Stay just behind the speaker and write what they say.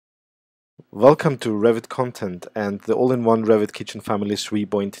Welcome to Revit Content and the all-in-one Revit Kitchen Family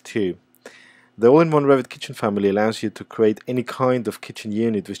 3.2. The all-in-one Revit Kitchen Family allows you to create any kind of kitchen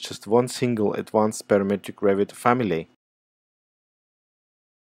unit with just one single advanced parametric Revit family.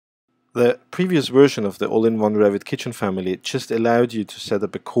 The previous version of the all-in-one Revit Kitchen Family just allowed you to set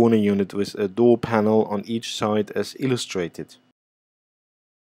up a corner unit with a door panel on each side as illustrated.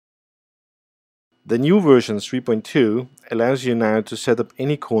 The new version 3.2 allows you now to set up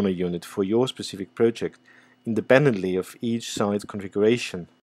any corner unit for your specific project, independently of each side configuration.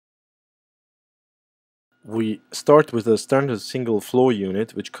 We start with a standard single floor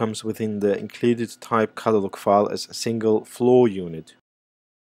unit, which comes within the included type catalog file as a single floor unit.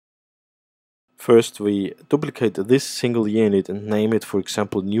 First, we duplicate this single unit and name it, for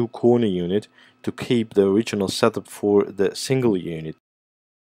example, new corner unit, to keep the original setup for the single unit.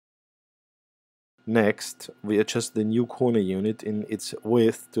 Next, we adjust the new corner unit in its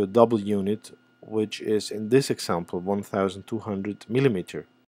width to a double unit, which is in this example 1200 mm.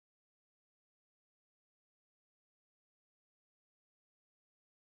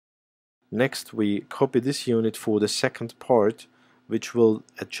 Next, we copy this unit for the second part, which will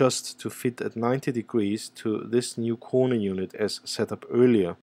adjust to fit at 90 degrees to this new corner unit as set up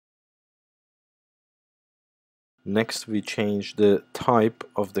earlier. Next, we change the type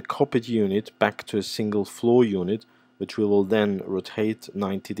of the copied unit back to a single floor unit, which we will then rotate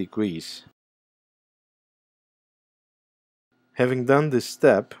 90 degrees. Having done this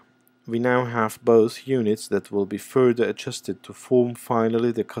step, we now have both units that will be further adjusted to form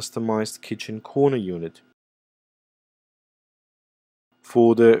finally the customized kitchen corner unit.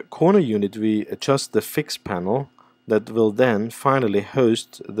 For the corner unit, we adjust the fix panel that will then finally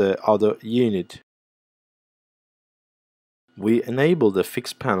host the other unit. We enable the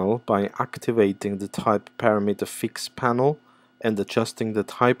fix panel by activating the type parameter fix panel and adjusting the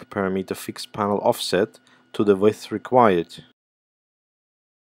type parameter fix panel offset to the width required.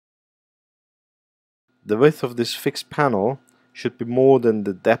 The width of this fixed panel should be more than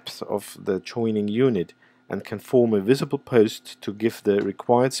the depth of the joining unit and can form a visible post to give the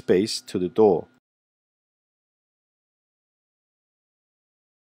required space to the door.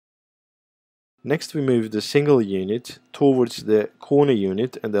 Next, we move the single unit towards the corner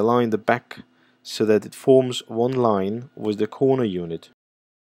unit and align the back so that it forms one line with the corner unit.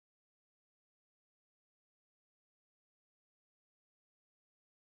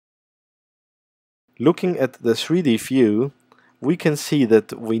 Looking at the 3D view, we can see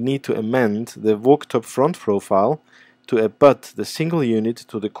that we need to amend the worktop front profile to abut the single unit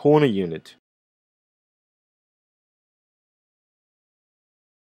to the corner unit.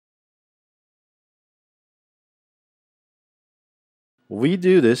 We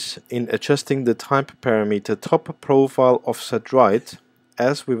do this in adjusting the type parameter top profile offset right,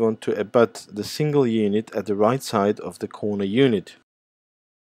 as we want to abut the single unit at the right side of the corner unit.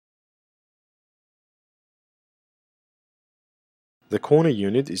 The corner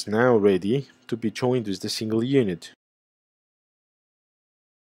unit is now ready to be joined with the single unit.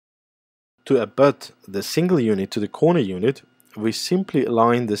 To abut the single unit to the corner unit, we simply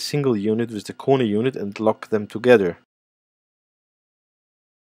align the single unit with the corner unit and lock them together.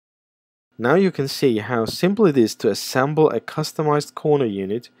 Now you can see how simple it is to assemble a customized corner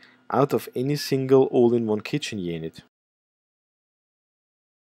unit out of any single all-in-one kitchen unit.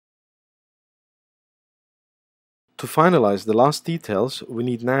 To finalize the last details, we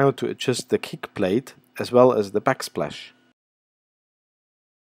need now to adjust the kick plate as well as the backsplash.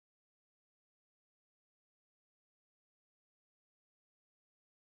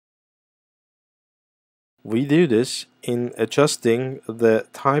 We do this in adjusting the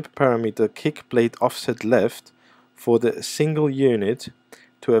type parameter kick plate offset left for the single unit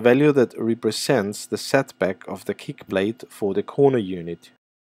to a value that represents the setback of the kick plate for the corner unit.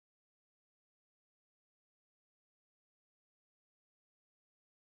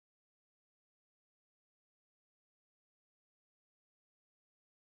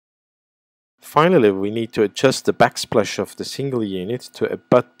 Finally, we need to adjust the backsplash of the single unit to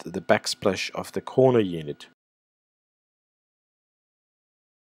abut the backsplash of the corner unit.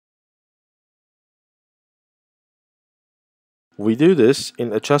 We do this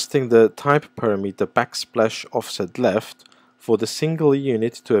in adjusting the type parameter backsplash offset left for the single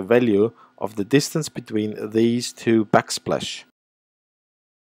unit to a value of the distance between these two backsplash.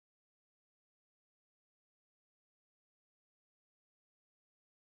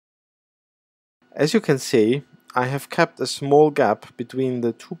 As you can see, I have kept a small gap between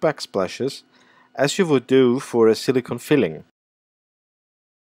the two backsplashes, as you would do for a silicone filling.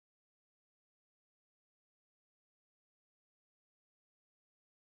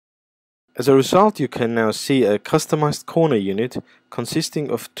 As a result, you can now see a customized corner unit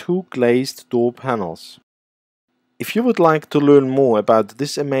consisting of 2 glazed door panels. If you would like to learn more about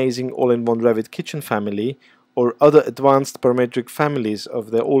this amazing all-in-one Revit kitchen family or other advanced parametric families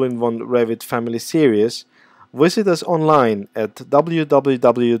of the all-in-one Revit family series, visit us online at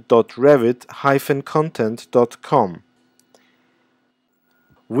www.revit-content.com.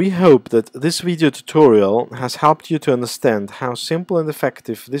 We hope that this video tutorial has helped you to understand how simple and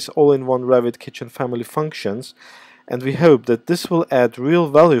effective this all-in-one Revit kitchen family functions, and we hope that this will add real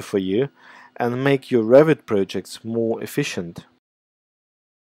value for you and make your Revit projects more efficient.